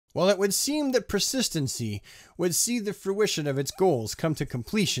Well, it would seem that persistency would see the fruition of its goals come to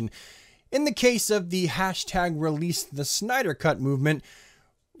completion. In the case of the hashtag releasethesnydercut movement,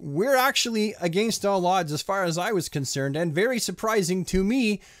 we're actually against all odds as far as I was concerned, and very surprising to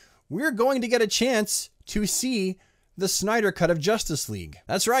me, we're going to get a chance to see the Snyder Cut of Justice League.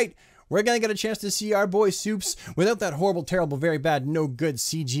 That's right. We're going to get a chance to see our boy Supes without that horrible, terrible, very bad, no good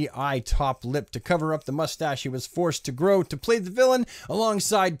CGI top lip to cover up the mustache he was forced to grow to play the villain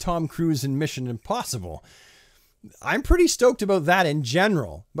alongside Tom Cruise in Mission Impossible. I'm pretty stoked about that in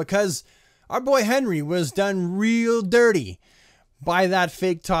general, because our boy Henry was done real dirty by that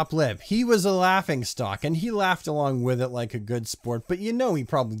fake top lip. He was a laughing stock, and he laughed along with it like a good sport, but you know he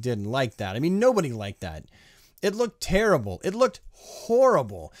probably didn't like that. I mean, nobody liked that. It looked terrible. It looked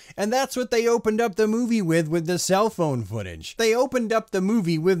horrible. And that's what they opened up the movie with the cell phone footage. They opened up the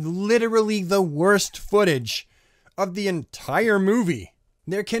movie with literally the worst footage of the entire movie.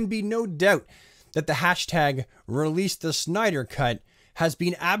 There can be no doubt that the hashtag releasethesnydercut has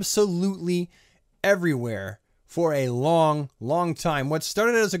been absolutely everywhere for a long, long time. What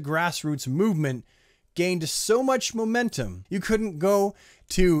started as a grassroots movement gained so much momentum. You couldn't go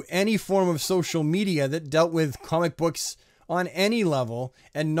to any form of social media that dealt with comic books on any level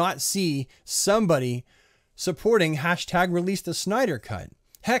and not see somebody supporting hashtag releasethesnydercut.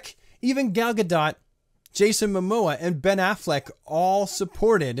 Heck, even Gal Gadot, Jason Momoa, and Ben Affleck all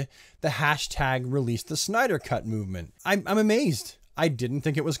supported the hashtag releasethesnydercut movement. I'm amazed. I didn't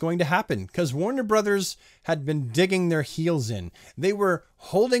think it was going to happen, because Warner Brothers had been digging their heels in. They were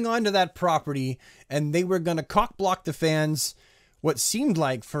holding on to that property, and they were going to cock-block the fans what seemed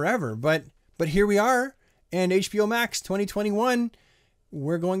like forever. But here we are, and HBO Max 2021,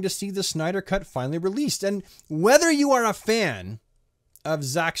 we're going to see the Snyder Cut finally released. And whether you are a fan of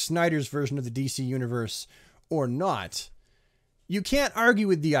Zack Snyder's version of the DC Universe or not, you can't argue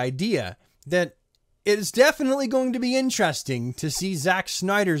with the idea that it's definitely going to be interesting to see Zack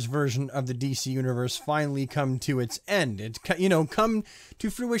Snyder's version of the DC Universe finally come to its end. It's, come to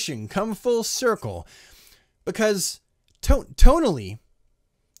fruition, come full circle. Because tonally,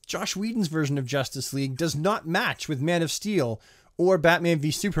 Joss Whedon's version of Justice League does not match with Man of Steel or Batman v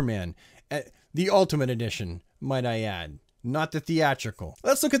Superman. The Ultimate Edition, might I add, not the theatrical.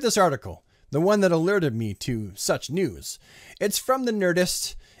 Let's look at this article, the one that alerted me to such news. It's from The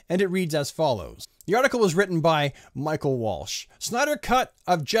Nerdist, and it reads as follows. The article was written by Michael Walsh. Snyder Cut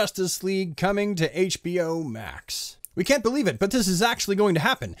of Justice League coming to HBO Max. We can't believe it, but this is actually going to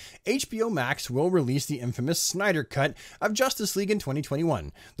happen. HBO Max will release the infamous Snyder Cut of Justice League in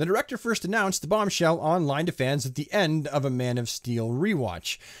 2021. The director first announced the bombshell online to fans at the end of a Man of Steel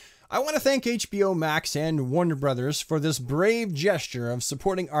rewatch. I want to thank HBO Max and Warner Brothers for this brave gesture of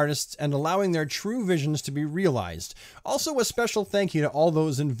supporting artists and allowing their true visions to be realized. Also, a special thank you to all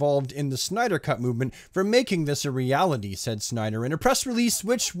those involved in the Snyder Cut movement for making this a reality, said Snyder in a press release,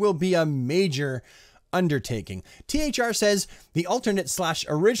 which will be a major undertaking. THR says the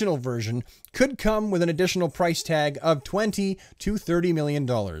alternate/original version could come with an additional price tag of $20 to $30 million.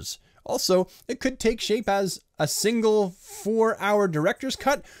 Also, it could take shape as a single 4-hour director's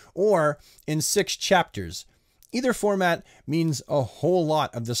cut or in 6 chapters. Either format means a whole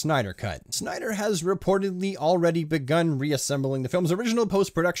lot of the Snyder Cut. Snyder has reportedly already begun reassembling the film's original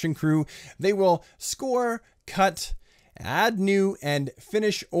post-production crew. They will score, cut, add new, and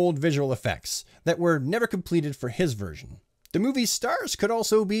finish old visual effects that were never completed for his version. The movie's stars could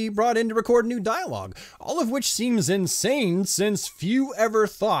also be brought in to record new dialogue, all of which seems insane since few ever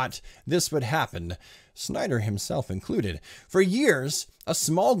thought this would happen, Snyder himself included. For years, a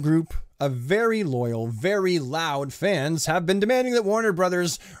small group of very loyal, very loud fans have been demanding that Warner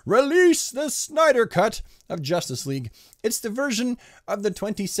Brothers release the Snyder Cut of Justice League. It's the version of the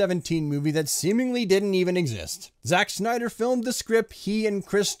 2017 movie that seemingly didn't even exist. Zack Snyder filmed the script he and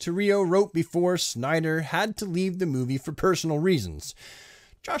Chris Terrio wrote before Snyder had to leave the movie for personal reasons.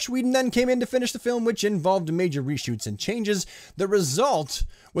 Joss Whedon then came in to finish the film, which involved major reshoots and changes. The result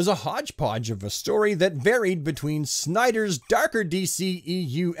was a hodgepodge of a story that varied between Snyder's darker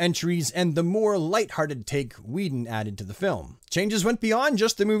DCEU entries and the more lighthearted take Whedon added to the film. Changes went beyond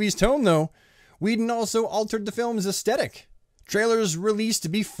just the movie's tone, though. Whedon also altered the film's aesthetic. Trailers released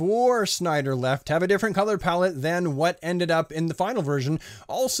before Snyder left have a different color palette than what ended up in the final version.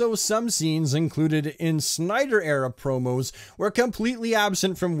 Also, some scenes included in Snyder-era promos were completely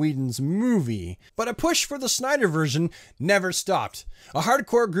absent from Whedon's movie. But a push for the Snyder version never stopped. A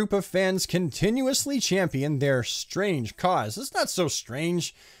hardcore group of fans continuously championed their strange cause. It's not so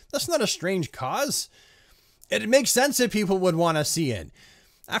strange. That's not a strange cause. It makes sense that people would want to see it.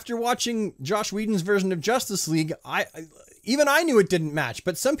 After watching Joss Whedon's version of Justice League, even I knew it didn't match,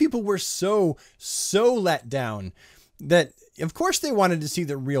 but some people were so let down that of course they wanted to see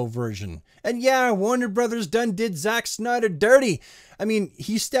the real version. And yeah, Warner Brothers did Zack Snyder dirty. I mean,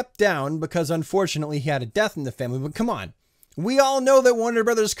 he stepped down because unfortunately he had a death in the family, but come on. We all know that Warner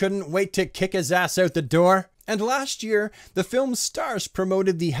Brothers couldn't wait to kick his ass out the door. And last year, the film's stars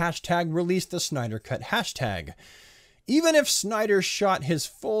promoted the hashtag #ReleaseTheSnyderCut hashtag. Even if Snyder shot his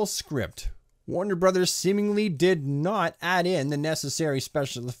full script, Warner Brothers seemingly did not add in the necessary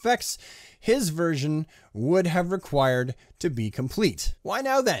special effects his version would have required to be complete. Why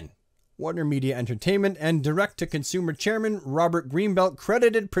now then? Warner Media Entertainment and direct-to-consumer chairman Robert Greenbelt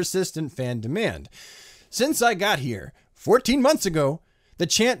credited persistent fan demand. Since I got here 14 months ago, the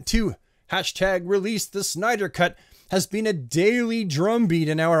chant to hashtag #ReleaseTheSnyderCut has been a daily drumbeat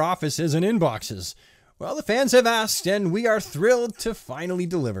in our offices and inboxes. Well, the fans have asked, and we are thrilled to finally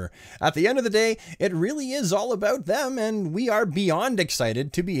deliver. At the end of the day, it really is all about them, and we are beyond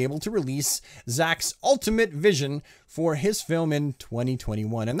excited to be able to release Zack's ultimate vision for his film in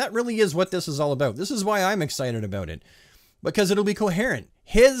 2021. And that really is what this is all about. This is why I'm excited about it, because it'll be coherent.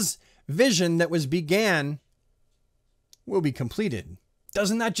 His vision that was began will be completed.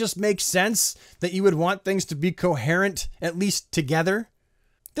 Doesn't that just make sense that you would want things to be coherent, at least together?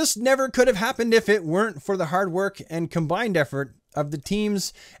 This never could have happened if it weren't for the hard work and combined effort of the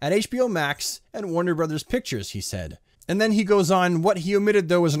teams at HBO Max and Warner Brothers Pictures, he said. And then he goes on, what he omitted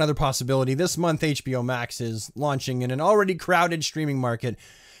though was another possibility. This month HBO Max is launching in an already crowded streaming market.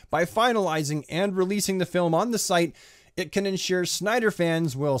 By finalizing and releasing the film on the site, it can ensure Snyder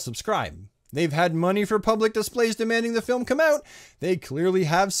fans will subscribe. They've had money for public displays demanding the film come out. They clearly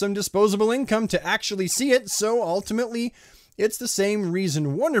have some disposable income to actually see it, so ultimately, it's the same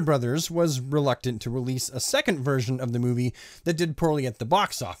reason Warner Brothers was reluctant to release a second version of the movie that did poorly at the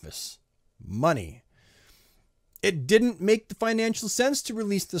box office. Money. It didn't make the financial sense to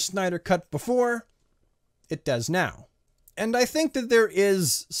release the Snyder Cut before. It does now. And I think that there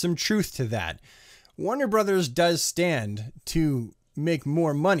is some truth to that. Warner Brothers does stand to make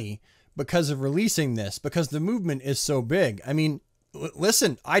more money because of releasing this, because the movement is so big. I mean,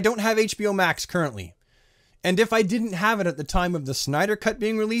 listen, I don't have HBO Max currently. And if I didn't have it at the time of the Snyder Cut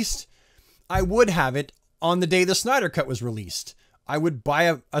being released, I would have it on the day the Snyder Cut was released. I would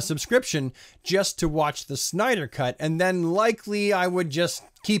buy a subscription just to watch the Snyder Cut, and then likely I would just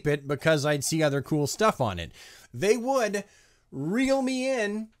keep it because I'd see other cool stuff on it. They would reel me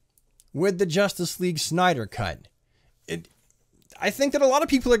in with the Justice League Snyder Cut. I think that a lot of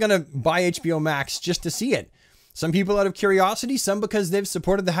people are going to buy HBO Max just to see it. Some people out of curiosity, some because they've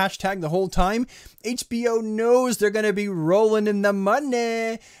supported the hashtag the whole time. HBO knows they're going to be rolling in the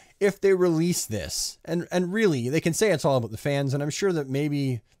money if they release this. And really, they can say it's all about the fans, and I'm sure that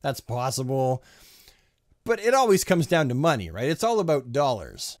maybe that's possible. But it always comes down to money, right? It's all about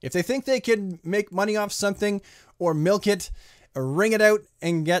dollars. If they think they can make money off something or milk it, or wring it out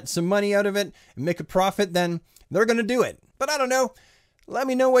and get some money out of it and make a profit, then they're going to do it. But I don't know. Let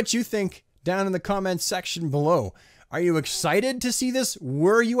me know what you think down in the comments section below. Are you excited to see this?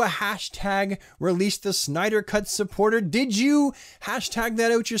 Were you a hashtag #ReleaseTheSnyderCut supporter? Did you hashtag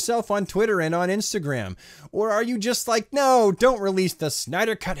that out yourself on Twitter and on Instagram? Or are you just like, no, don't release the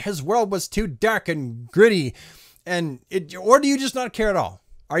Snyder Cut. His world was too dark and gritty. Or do you just not care at all?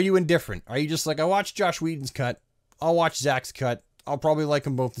 Are you indifferent? Are you just like, I watched Josh Whedon's cut. I'll watch Zack's cut. I'll probably like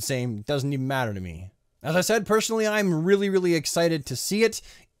them both the same. It doesn't even matter to me. As I said, personally, I'm really excited to see it.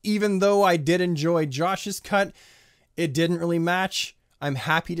 Even though I did enjoy Josh's cut, it didn't really match. I'm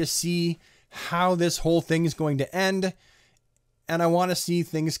happy to see how this whole thing is going to end. And I want to see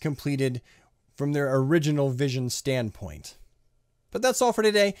things completed from their original vision standpoint. But that's all for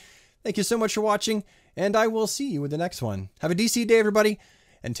today. Thank you so much for watching, and I will see you with the next one. Have a DC day, everybody,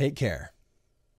 and take care.